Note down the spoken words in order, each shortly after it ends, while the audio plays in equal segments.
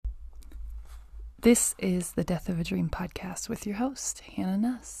This is the Death of a Dream podcast with your host, Hannah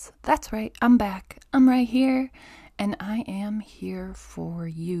Nuss. That's right, I'm back. I'm right here, and I am here for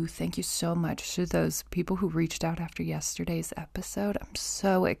you. Thank you so much to those people who reached out after yesterday's episode. I'm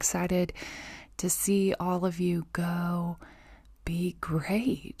so excited to see all of you go be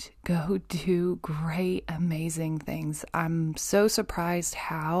great. Go do great, amazing things. I'm so surprised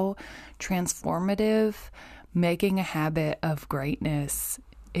how transformative making a habit of greatness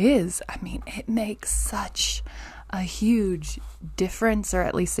is. I mean, it makes such a huge difference, or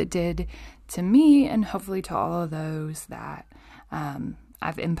at least it did to me, and hopefully to all of those that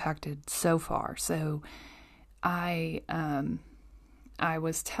I've impacted so far. So I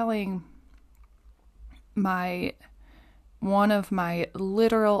was telling one of my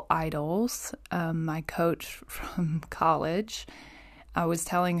literal idols, my coach from college, I was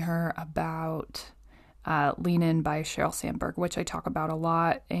telling her about Lean In by Sheryl Sandberg, which I talk about a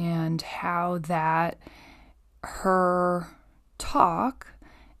lot, and how that her talk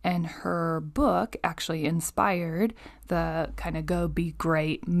and her book actually inspired the kind of go be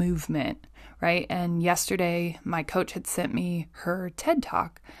great movement, right? And yesterday, my coach had sent me her TED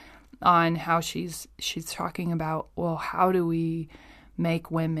Talk on how she's talking about, well, how do we make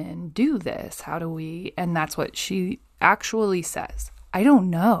women do this? And that's what she actually says. I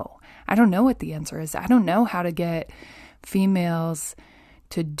don't know what the answer is. I don't know how to get females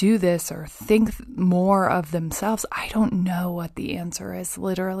to do this or think more of themselves. I don't know what the answer is.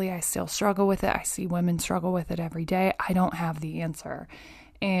 Literally, I still struggle with it. I see women struggle with it every day. I don't have the answer.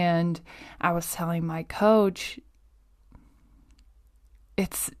 And I was telling my coach,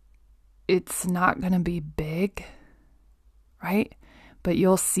 it's not going to be big, right? But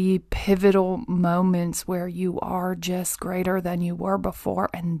you'll see pivotal moments where you are just greater than you were before.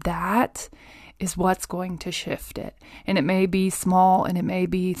 And that is what's going to shift it. And it may be small, and it may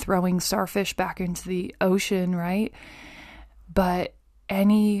be throwing starfish back into the ocean, right? But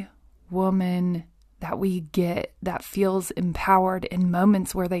any woman that we get that feels empowered in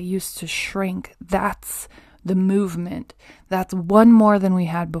moments where they used to shrink, that's the movement. That's one more than we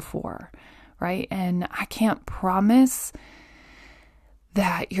had before, right? And I can't promise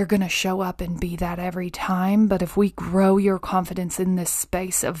that you're going to show up and be that every time. But if we grow your confidence in this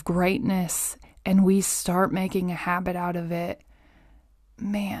space of greatness and we start making a habit out of it,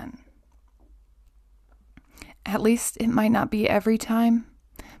 man, at least it might not be every time.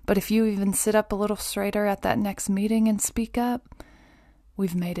 But if you even sit up a little straighter at that next meeting and speak up,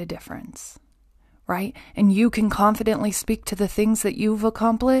 we've made a difference, right? And you can confidently speak to the things that you've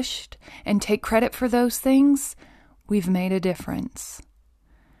accomplished and take credit for those things. We've made a difference.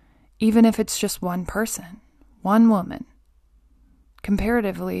 Even if it's just one person, one woman,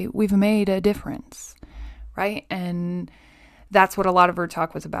 comparatively, we've made a difference, right? And that's what a lot of her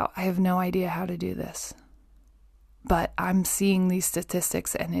talk was about. I have no idea how to do this, but I'm seeing these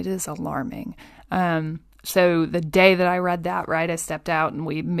statistics and it is alarming. So the day that I read that, right, I stepped out and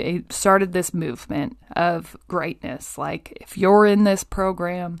we started this movement of greatness. Like, if you're in this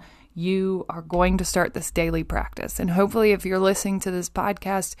program, you are going to start this daily practice. And hopefully, if you're listening to this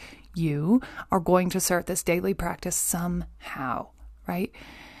podcast, you are going to start this daily practice somehow, right?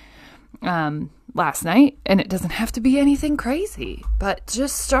 Last night, and it doesn't have to be anything crazy, but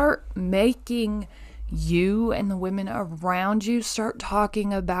just start making you and the women around you start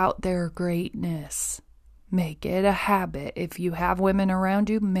talking about their greatness. Make it a habit. If you have women around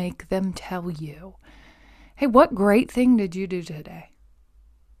you, make them tell you, hey, what great thing did you do today?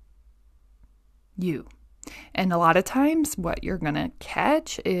 You. And a lot of times what you're going to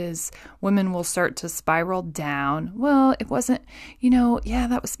catch is women will start to spiral down. Well, it wasn't,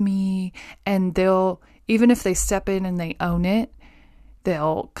 that was me. And they'll, even if they step in and they own it,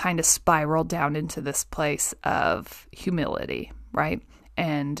 they'll kind of spiral down into this place of humility, right?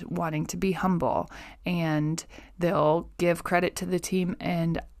 And wanting to be humble. And they'll give credit to the team.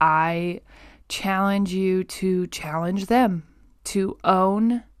 And I challenge you to challenge them to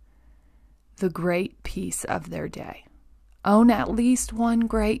own the great piece of their day. Own at least one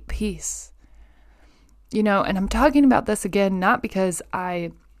great piece. And I'm talking about this again, not because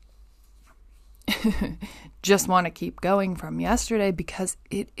I just want to keep going from yesterday, because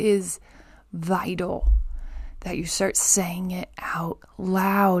it is vital that you start saying it out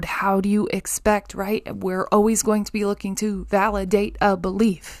loud. How do you expect, right? We're always going to be looking to validate a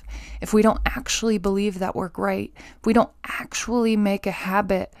belief. If we don't actually believe that we're great, if we don't actually make a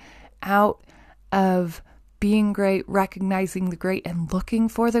habit out of being great, recognizing the great, and looking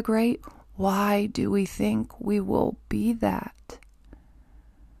for the great, why do we think we will be that?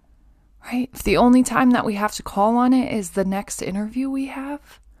 Right? If the only time that we have to call on it is the next interview we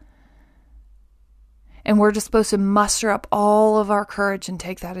have, And we're just supposed to muster up all of our courage and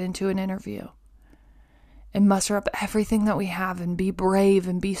take that into an interview. And muster up everything that we have and be brave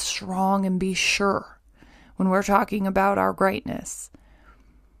and be strong and be sure when we're talking about our greatness.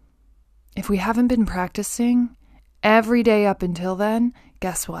 If we haven't been practicing every day up until then,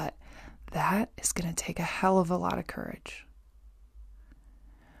 guess what? That is going to take a hell of a lot of courage.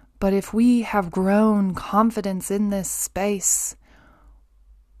 But if we have grown confidence in this space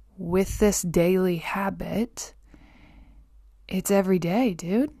with this daily habit, it's every day,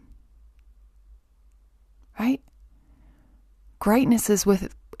 dude. Right? Greatness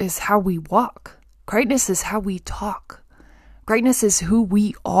is how we walk. Greatness is how we talk. Greatness is who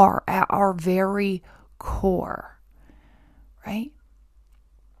we are at our very core. Right?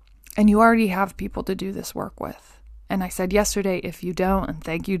 And you already have people to do this work with. And I said yesterday, if you don't, and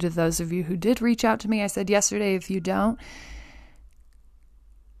thank you to those of you who did reach out to me, I said yesterday, if you don't,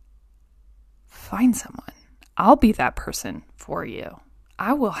 find someone. I'll be that person for you.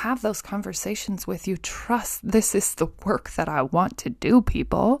 I will have those conversations with you. Trust this is the work that I want to do,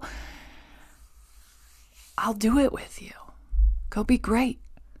 people. I'll do it with you. Go be great.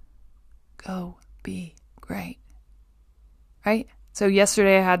 Go be great. Right? So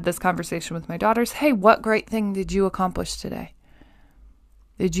yesterday I had this conversation with my daughters. Hey, what great thing did you accomplish today?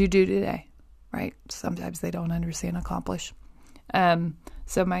 Did you do today? Right? Sometimes they don't understand accomplish.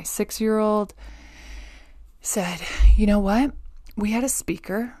 So my 6-year-old said, you know what? We had a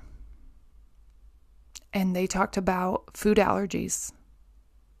speaker and they talked about food allergies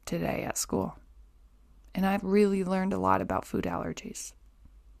today at school. And I've really learned a lot about food allergies.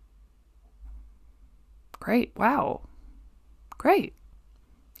 Great. Wow. Great.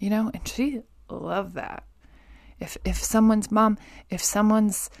 You know, and she loved that. If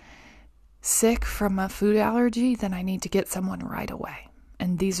someone's sick from a food allergy, then I need to get someone right away.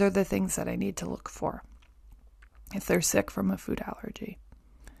 And these are the things that I need to look for if they're sick from a food allergy.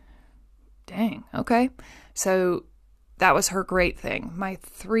 Dang. Okay. So that was her great thing. My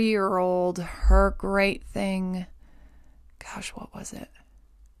 3-year-old, her great thing. Gosh, what was it?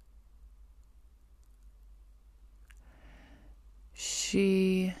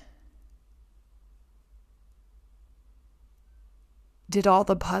 She did all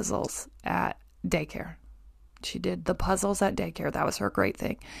the puzzles at daycare. She did the puzzles at daycare. That was her great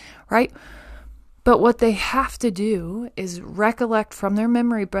thing, right? But what they have to do is recollect from their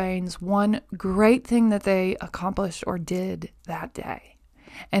memory brains one great thing that they accomplished or did that day.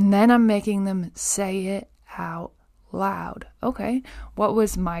 And then I'm making them say it out loud. Okay, what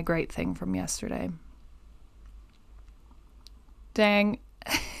was my great thing from yesterday? Dang.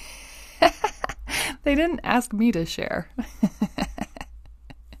 They didn't ask me to share.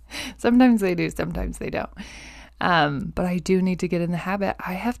 Sometimes they do, sometimes they don't. But I do need to get in the habit.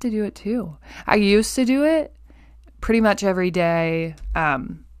 I have to do it too. I used to do it pretty much every day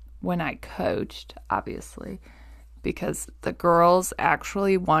when I coached, obviously, because the girls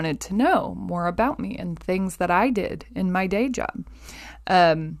actually wanted to know more about me and things that I did in my day job.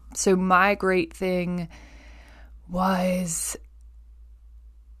 So my great thing was,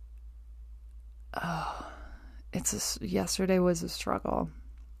 yesterday was a struggle.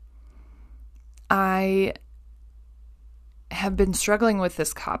 I have been struggling with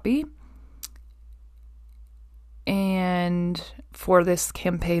this copy, and for this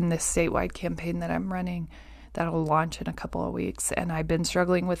campaign, this statewide campaign that I'm running, that'll launch in a couple of weeks, and I've been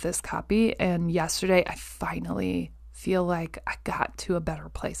struggling with this copy, and yesterday I finally feel like I got to a better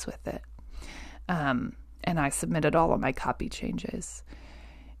place with it, and I submitted all of my copy changes,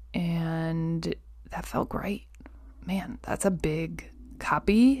 and that felt great. Man, that's a big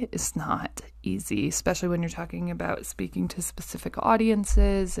copy. It's not easy, especially when you're talking about speaking to specific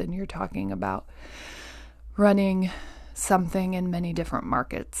audiences and you're talking about running something in many different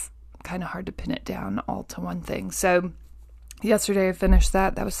markets. Kind of hard to pin it down all to one thing. So yesterday I finished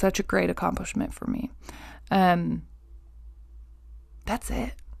that. That was such a great accomplishment for me. That's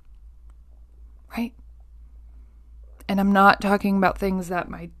it. Right? And I'm not talking about things that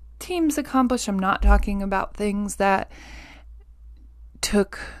my teams accomplished. I'm not talking about things that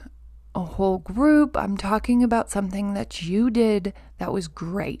took a whole group. I'm talking about something that you did that was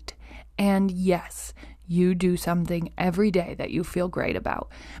great. And yes, you do something every day that you feel great about.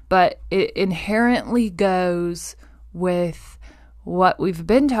 But it inherently goes with what we've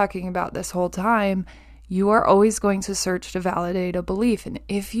been talking about this whole time. You are always going to search to validate a belief. And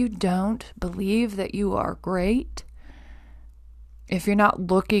if you don't believe that you are great, if you're not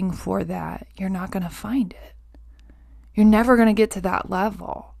looking for that, you're not going to find it. You're never going to get to that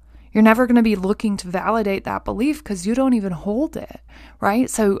level. You're never going to be looking to validate that belief because you don't even hold it, right?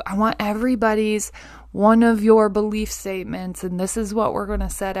 So I want everybody's one of your belief statements, and this is what we're going to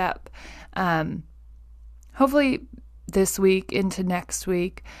set up. Hopefully this week into next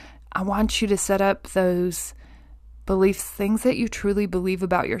week, I want you to set up those beliefs, things that you truly believe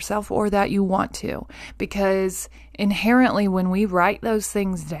about yourself or that you want to, because inherently when we write those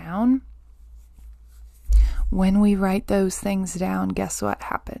things down, guess what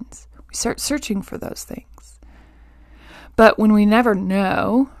happens? We start searching for those things. But when we never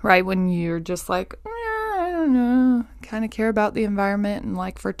know, right, when you're just like, I don't know, kind of care about the environment, and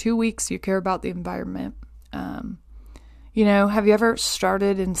like for 2 weeks you care about the environment. Have you ever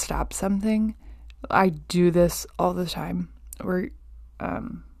started and stopped something? I do this all the time, or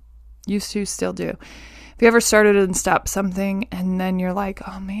used to, still do. If you ever started and stopped something and then you're like,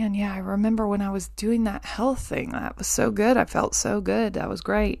 oh man, yeah, I remember when I was doing that health thing. That was so good. I felt so good. That was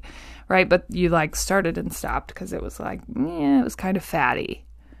great. Right? But you like started and stopped because it was like, it was kind of fatty.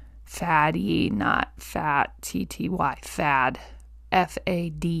 Fatty, not fat, T-T-Y, fad,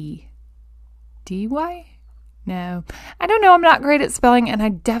 F-A-D. D-Y? No, I don't know. I'm not great at spelling, and I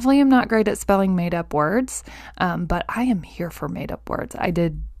definitely am not great at spelling made up words. But I am here for made up words. I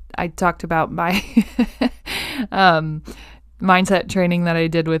talked about my mindset training that I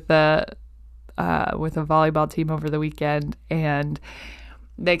did with a volleyball team over the weekend, and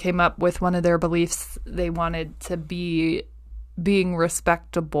they came up with one of their beliefs. They wanted to be being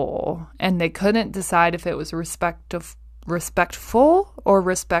respectable, and they couldn't decide if it was respectful or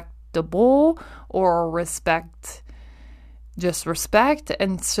respectable or respect.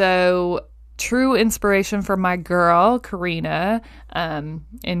 And so true inspiration from my girl, Karina,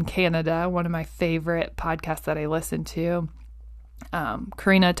 in Canada, one of my favorite podcasts that I listen to.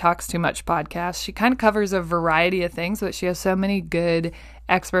 Karina Talks Too Much podcast. She kind of covers a variety of things, but she has so many good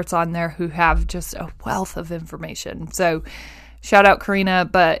experts on there who have just a wealth of information. So shout out Karina,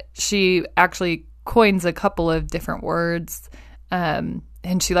 but she actually coins a couple of different words, and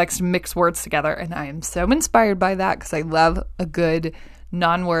she likes to mix words together. And I am so inspired by that because I love a good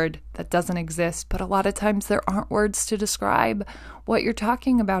non-word that doesn't exist, but a lot of times there aren't words to describe what you're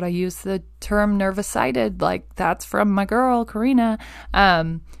talking about. I use the term nervous-sighted, like that's from my girl, Karina.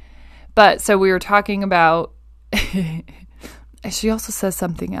 But so we were talking about, she also says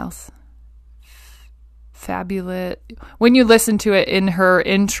something else. Fabulous. When you listen to it in her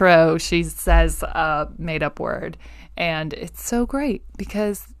intro, she says a made-up word. And it's so great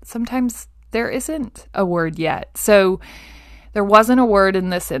because sometimes there isn't a word yet. So there wasn't a word in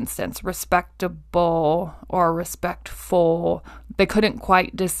this instance, respectable or respectful. They couldn't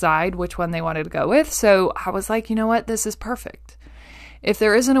quite decide which one they wanted to go with. So I was like, you know what? This is perfect. If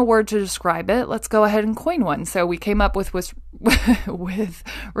there isn't a word to describe it, let's go ahead and coin one. So we came up with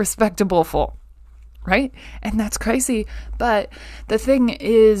respectable-ful, right? And that's crazy. But the thing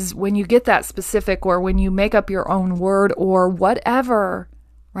is, when you get that specific, or when you make up your own word or whatever,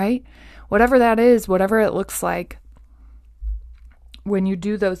 right? Whatever that is, whatever it looks like, when you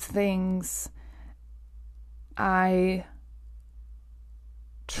do those things, I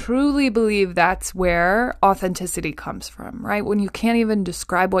truly believe that's where authenticity comes from, right? When you can't even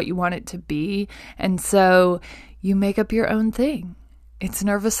describe what you want it to be, and so you make up your own thing. It's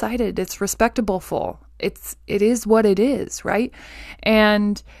nervous-sighted. It's respectable-ful. It is what it is, right?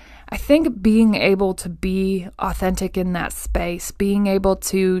 And I think being able to be authentic in that space, being able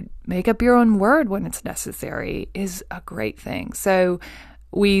to make up your own word when it's necessary, is a great thing. So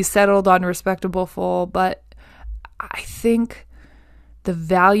we settled on respectable-ful, but I think the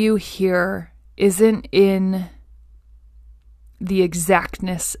value here isn't in the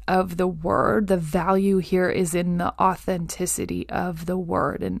exactness of the word. The value here is in the authenticity of the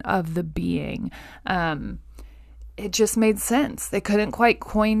word and of the being. It just made sense. They couldn't quite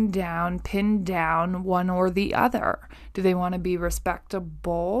pin down one or the other. Do they want to be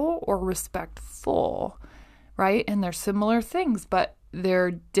respectable or respectful, right? And they're similar things, but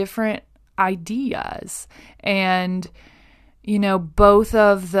they're different ideas. And both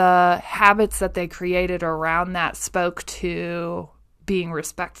of the habits that they created around that spoke to being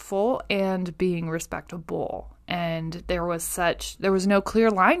respectful and being respectable. And there was no clear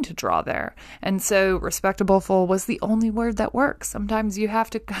line to draw there. And so respectable-ful was the only word that works. Sometimes you have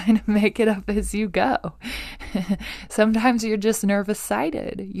to kind of make it up as you go. Sometimes you're just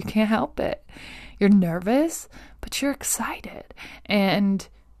nervous-sighted. You can't help it. You're nervous, but you're excited. And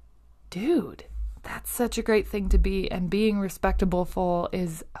dude, that's such a great thing to be, and being respectable-ful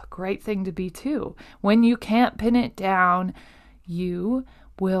is a great thing to be too. When you can't pin it down, you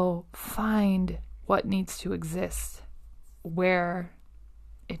will find what needs to exist where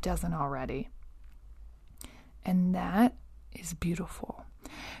it doesn't already. And that is beautiful.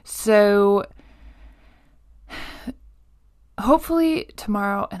 So hopefully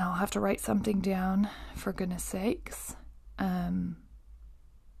tomorrow, and I'll have to write something down for goodness sakes.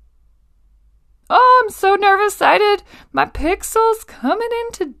 Oh, I'm so nervous, excited. My Pixel's coming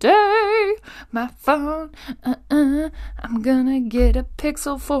in today. My phone, I'm gonna get a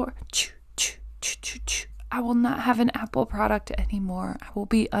Pixel 4. I will not have an Apple product anymore. I will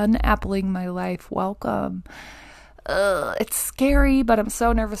be unappling my life. Welcome. It's scary, but I'm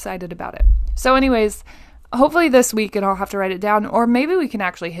so nervous, excited about it. So anyways, hopefully this week, and I'll have to write it down, or maybe we can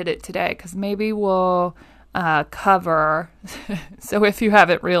actually hit it today, because maybe we'll cover. So if you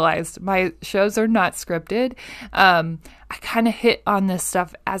haven't realized, my shows are not scripted. I kind of hit on this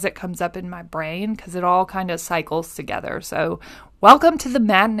stuff as it comes up in my brain, because it all kind of cycles together. So welcome to the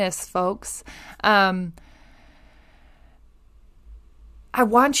madness, folks. I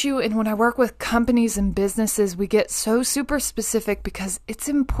want you, and when I work with companies and businesses, we get so super specific because it's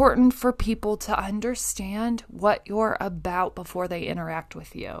important for people to understand what you're about before they interact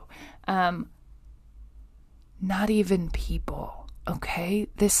with you. Not even people, okay?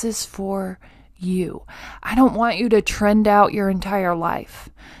 This is for you. I don't want you to trend out your entire life,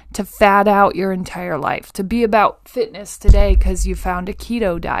 to fad out your entire life, to be about fitness today because you found a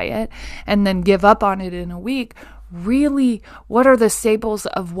keto diet and then give up on it in a week. Really, what are the staples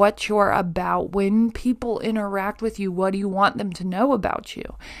of what you're about? When people interact with you, what do you want them to know about you?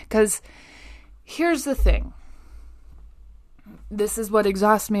 Because here's the thing. This is what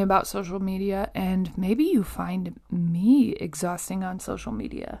exhausts me about social media, and maybe you find me exhausting on social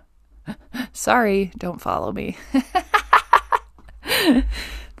media. Sorry, don't follow me.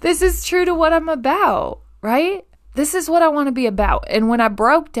 This is true to what I'm about, right? This is what I want to be about. And when I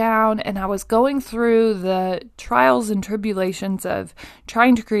broke down and I was going through the trials and tribulations of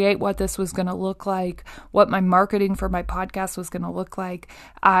trying to create what this was going to look like, what my marketing for my podcast was going to look like,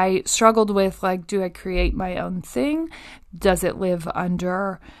 I struggled with, like, do I create my own thing? Does it live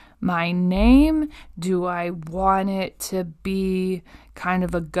under my name? Do I want it to be kind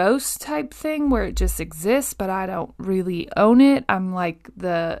of a ghost type thing where it just exists, but I don't really own it? I'm like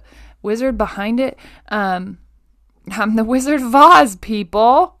the wizard behind it. I'm the Wizard of Oz,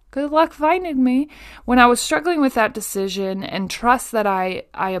 people. Good luck finding me. When I was struggling with that decision, and trust that I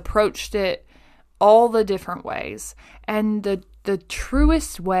approached it all the different ways, and the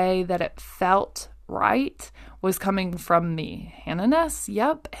truest way that it felt right was coming from me. Hannah-ness,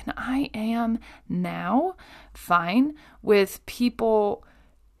 yep, and I am now fine with people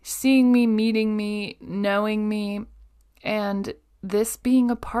seeing me, meeting me, knowing me, and this being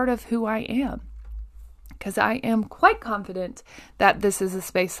a part of who I am. Because I am quite confident that this is a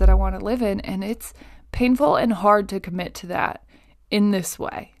space that I want to live in, and it's painful and hard to commit to that in this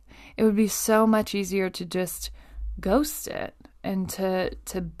way. It would be so much easier to just ghost it and to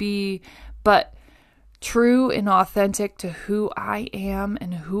be, but true and authentic to who I am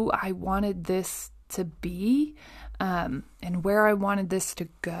and who I wanted this to be, and where I wanted this to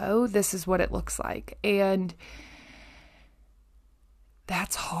go. This is what it looks like. And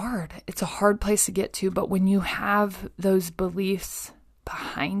that's hard. It's a hard place to get to, but when you have those beliefs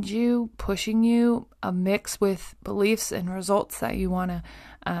behind you, pushing you, a mix with beliefs and results that you want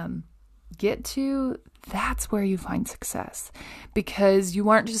to get to, that's where you find success. Because you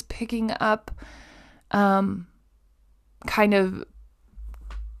aren't just picking up kind of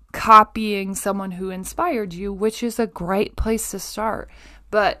copying someone who inspired you, which is a great place to start.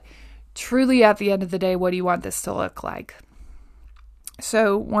 But truly at the end of the day, what do you want this to look like?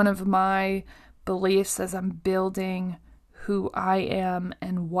 So one of my beliefs as I'm building who I am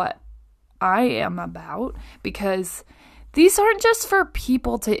and what I am about, because these aren't just for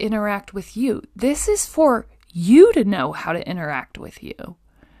people to interact with you. This is for you to know how to interact with you,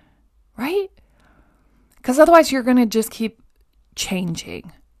 right? Because otherwise you're going to just keep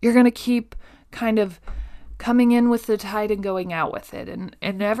changing. You're going to keep kind of coming in with the tide and going out with it. And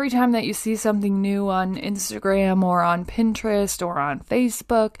every time that you see something new on Instagram or on Pinterest or on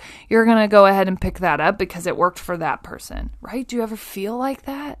Facebook, you're going to go ahead and pick that up because it worked for that person, right? Do you ever feel like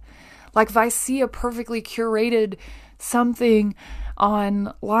that? Like if I see a perfectly curated something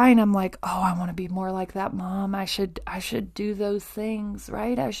online, I'm like, oh, I want to be more like that mom. I should do those things,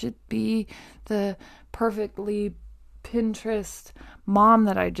 right? I should be the perfectly Pinterest mom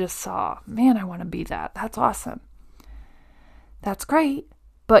that I just saw. Man, I want to be that. That's awesome. That's great.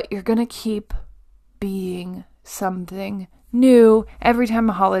 But you're going to keep being something new every time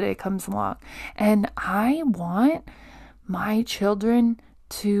a holiday comes along. And I want my children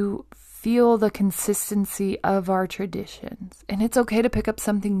to feel the consistency of our traditions. And it's okay to pick up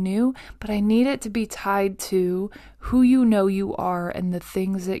something new, but I need it to be tied to who you know you are and the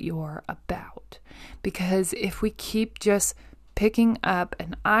things that you're about. Because if we keep just picking up,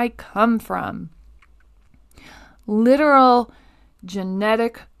 and I come from literal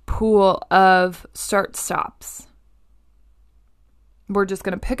genetic pool of start-stops. We're just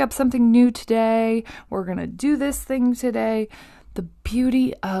going to pick up something new today. We're going to do this thing today. The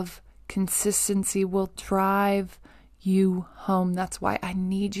beauty of consistency will drive you home. That's why I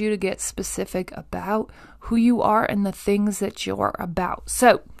need you to get specific about who you are and the things that you're about.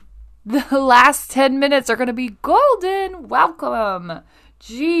 So the last 10 minutes are going to be golden. Welcome.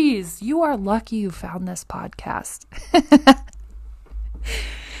 Jeez, you are lucky you found this podcast.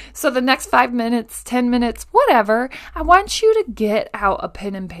 So the next 5 minutes, 10 minutes, whatever, I want you to get out a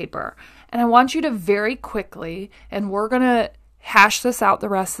pen and paper. And I want you to very quickly, and we're going to hash this out the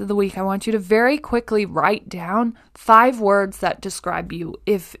rest of the week. I want you to very quickly write down 5 words that describe you.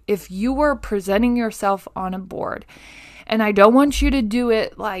 If you were presenting yourself on a board, and I don't want you to do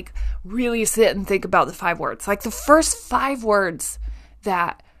it like really sit and think about the 5 words. Like the first 5 words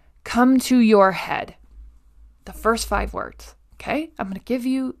that come to your head. The first 5 words. Okay? I'm going to give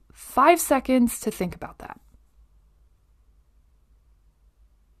you 5 seconds to think about that.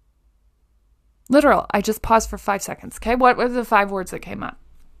 Literal, I just paused for 5 seconds. Okay? What were the 5 words that came up?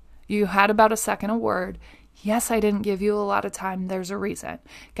 You had about a second a word. Yes, I didn't give you a lot of time. There's a reason.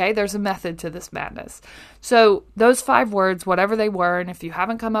 Okay? There's a method to this madness. So those 5 words, whatever they were, and if you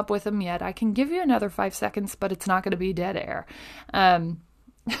haven't come up with them yet, I can give you another 5 seconds, but it's not going to be dead air.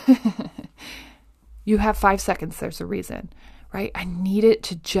 You have 5 seconds. There's a reason, right? I need it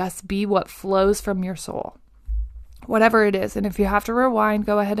to just be what flows from your soul. Whatever it is. And if you have to rewind,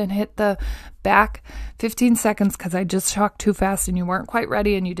 go ahead and hit the back 15 seconds because I just talked too fast and you weren't quite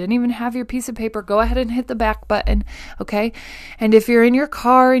ready and you didn't even have your piece of paper. Go ahead and hit the back button, okay? And if you're in your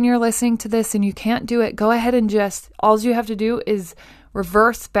car and you're listening to this and you can't do it, go ahead and all you have to do is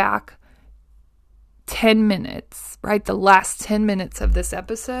reverse back 10 minutes, right? The last 10 minutes of this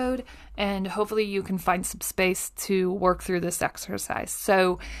episode, and hopefully you can find some space to work through this exercise.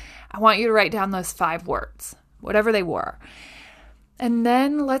 So I want you to write down those 5 words, whatever they were. And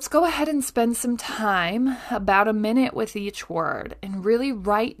then let's go ahead and spend some time, about a minute with each word, and really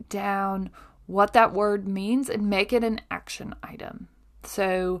write down what that word means and make it an action item.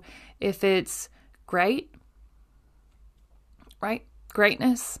 So if it's great, right?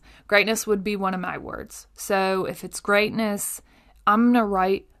 Greatness would be one of my words. So if it's greatness, I'm going to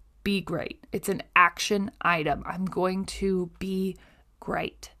write be great. It's an action item. I'm going to be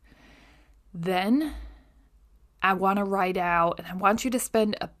great. Then I want to write out, and I want you to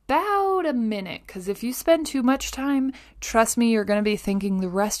spend about a minute, because if you spend too much time, trust me, you're going to be thinking the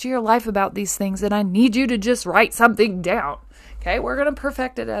rest of your life about these things, and I need you to just write something down. Okay? We're going to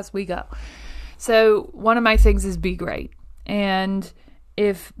perfect it as we go. So one of my things is be great. And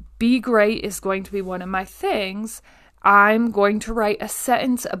if be great is going to be one of my things, I'm going to write a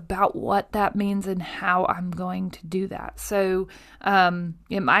sentence about what that means and how I'm going to do that. So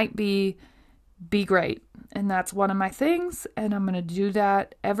it might be great. And that's one of my things. And I'm going to do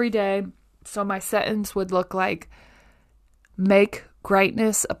that every day. So my sentence would look like, make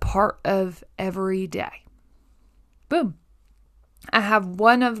greatness a part of every day. Boom. I have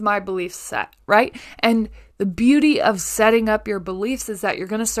one of my beliefs set, right? And the beauty of setting up your beliefs is that you're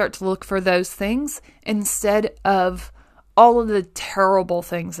going to start to look for those things instead of all of the terrible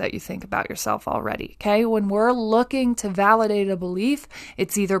things that you think about yourself already, okay? When we're looking to validate a belief,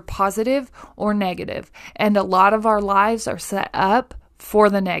 it's either positive or negative. And a lot of our lives are set up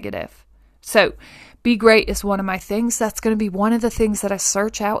for the negative. So be great is one of my things. That's going to be one of the things that I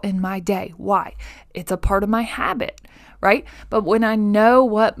search out in my day. Why? It's a part of my habit. Right? But when I know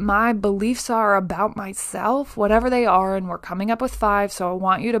what my beliefs are about myself, whatever they are, and we're coming up with 5, so I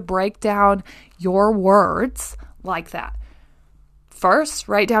want you to break down your words like that. First,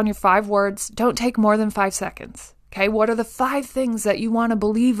 write down your 5 words. Don't take more than 5 seconds. Okay? What are the 5 things that you want to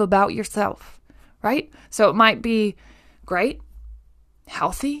believe about yourself? Right? So it might be great,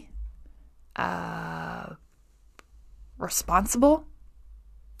 healthy, responsible,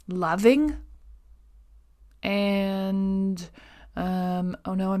 loving, and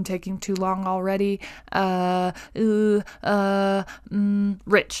oh no, I'm taking too long already.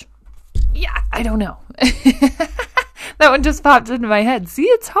 Rich. Yeah, I don't know. That one just popped into my head. See,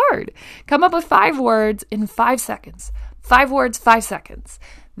 it's hard. Come up with 5 words in 5 seconds. 5 words, 5 seconds.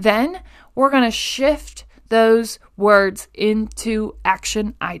 Then we're going to shift those words into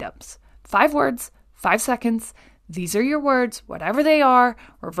action items. 5 words, 5 seconds. these are your words, whatever they are,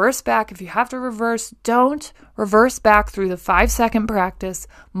 reverse back. If you have to reverse, don't reverse back through the 5-second practice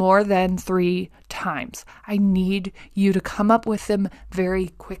more than 3 times. I need you to come up with them very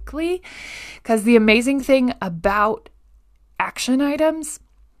quickly, because the amazing thing about action items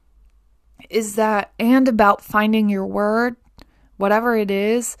is that, and about finding your word, whatever it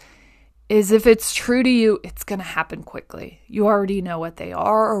is if it's true to you, it's going to happen quickly. You already know what they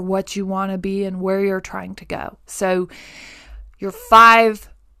are or what you want to be and where you're trying to go. So your 5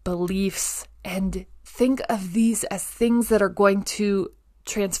 beliefs, and think of these as things that are going to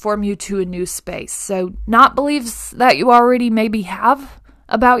transform you to a new space. So not beliefs that you already maybe have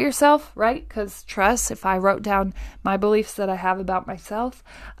about yourself, right? Because trust, if I wrote down my beliefs that I have about myself,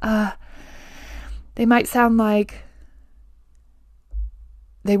 they might sound like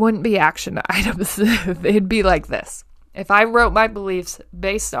they wouldn't be action items. They'd be like this. If I wrote my beliefs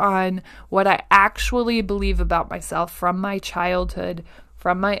based on what I actually believe about myself from my childhood,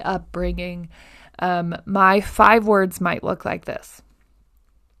 from my upbringing, my 5 words might look like this.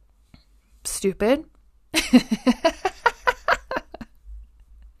 Stupid.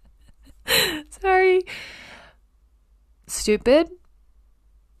 Sorry. Stupid.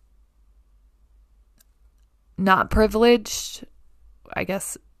 Not privileged. I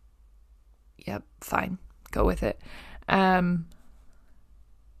guess, yep, fine. Go with it.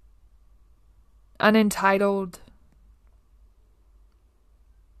 Unentitled.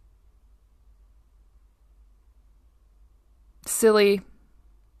 Silly.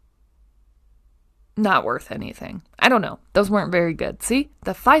 Not worth anything. I don't know. Those weren't very good. See,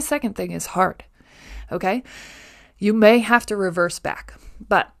 the 5-second thing is hard. Okay? You may have to reverse back,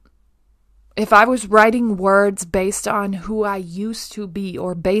 but if I was writing words based on who I used to be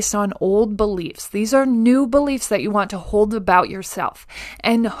or based on old beliefs, these are new beliefs that you want to hold about yourself.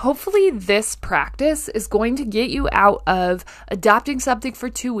 And hopefully this practice is going to get you out of adopting something for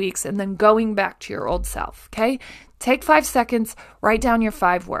 2 weeks and then going back to your old self, okay? Take 5 seconds, write down your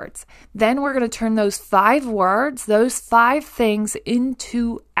 5 words. Then we're going to turn those 5 words, those 5 things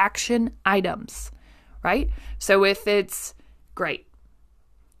into action items, right? So if it's great,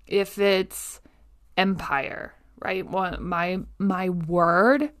 if it's empire, right? My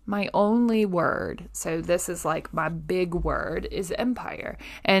word, my only word. So this is like my big word is empire.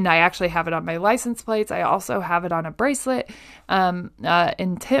 And I actually have it on my license plates. I also have it on a bracelet,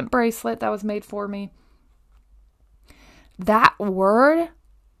 intent bracelet that was made for me. That word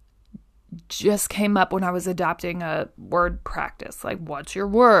just came up when I was adopting a word practice. Like, what's your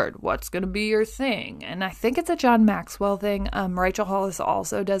word? What's going to be your thing? And I think it's a John Maxwell thing. Rachel Hollis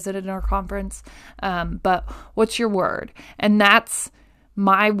also does it in our conference. But what's your word? And that's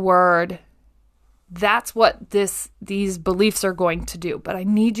my word. That's what these beliefs are going to do. But I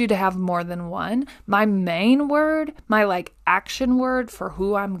need you to have more than one. My main word, my action word for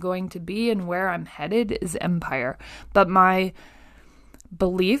who I'm going to be and where I'm headed is empire. But my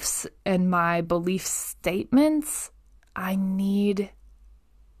beliefs and my belief statements, I need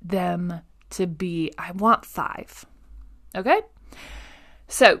them to be, I want 5. Okay?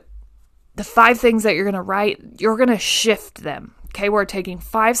 So the 5 things that you're going to write, you're going to shift them. Okay, we're taking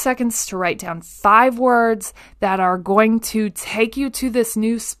 5 seconds to write down 5 words that are going to take you to this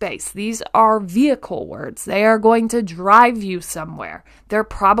new space. These are vehicle words. They are going to drive you somewhere. They're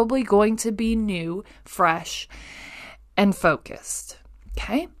probably going to be new, fresh, and focused.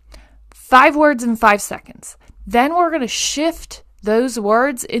 Okay, 5 words in 5 seconds. Then we're going to shift those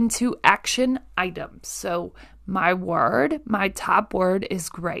words into action items. So my word, my top word is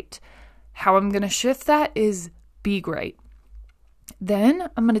great. How I'm going to shift that is be great. Then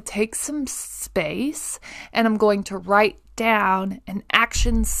I'm going to take some space and I'm going to write down an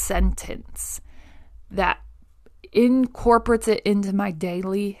action sentence that incorporates it into my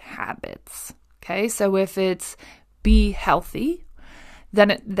daily habits. Okay, so if it's be healthy,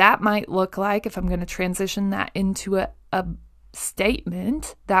 then that might look like, if I'm going to transition that into a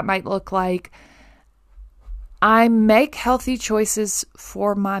statement, that might look like I make healthy choices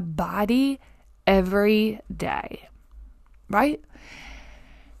for my body every day, right?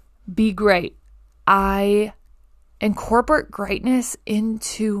 Be great. I incorporate greatness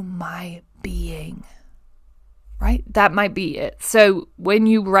into my being, right? That might be it. So when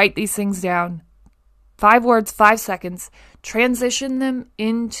you write these things down, 5 words, 5 seconds, transition them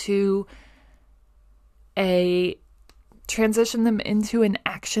into an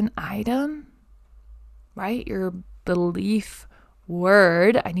action item, right? Your belief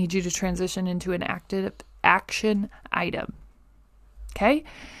word, I need you to transition into an active action item. Okay?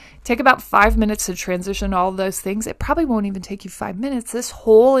 Take about 5 minutes to transition all of those things. It probably won't even take you 5 minutes. This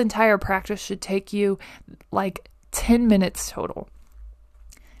whole entire practice should take you 10 minutes total.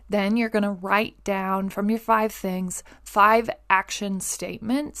 Then you're going to write down from your 5 things, 5 action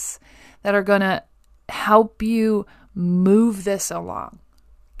statements that are going to help you move this along.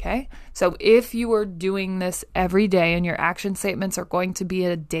 Okay? So if you are doing this every day and your action statements are going to be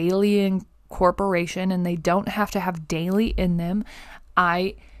a daily incorporation and they don't have to have daily in them,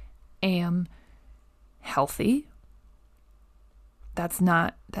 I am healthy. That's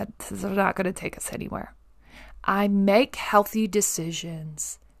not going to take us anywhere. I make healthy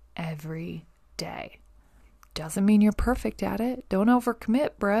decisions every day. Doesn't mean you're perfect at it. Don't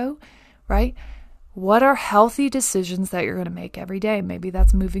overcommit, bro. Right? What are healthy decisions that you're going to make every day? Maybe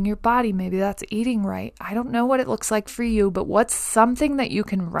that's moving your body. Maybe that's eating right. I don't know what it looks like for you, but what's something that you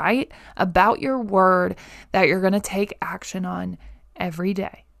can write about your word that you're going to take action on every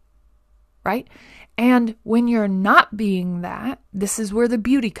day? Right? And when you're not being that, this is where the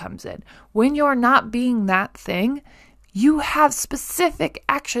beauty comes in. When you're not being that thing, you have specific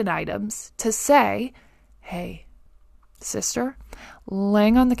action items to say, hey, sister,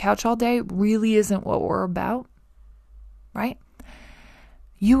 laying on the couch all day really isn't what we're about, right?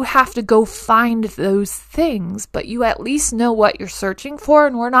 You have to go find those things, but you at least know what you're searching for,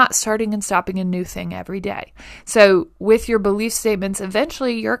 and we're not starting and stopping a new thing every day. So with your belief statements,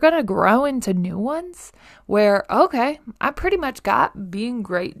 eventually you're going to grow into new ones where, okay, I pretty much got being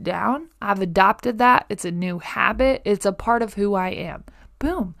great down. I've adopted that. It's a new habit. It's a part of who I am.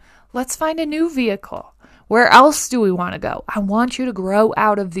 Boom. Let's find a new vehicle. Where else do we want to go? I want you to grow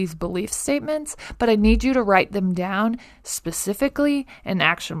out of these belief statements, but I need you to write them down specifically and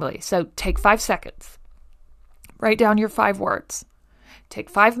actionably. So take 5 seconds. Write down your 5 words. Take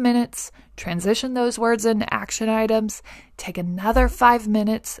 5 minutes, transition those words into action items. Take another 5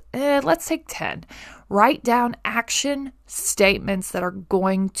 minutes, let's take 10. Write down action statements that are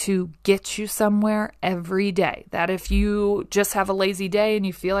going to get you somewhere every day. That if you just have a lazy day and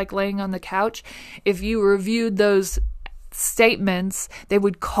you feel like laying on the couch, if you reviewed those statements, they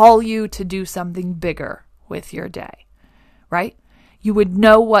would call you to do something bigger with your day, right? You would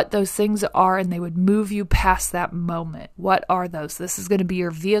know what those things are and they would move you past that moment. What are those? This is going to be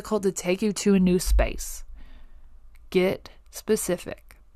your vehicle to take you to a new space. Get specific.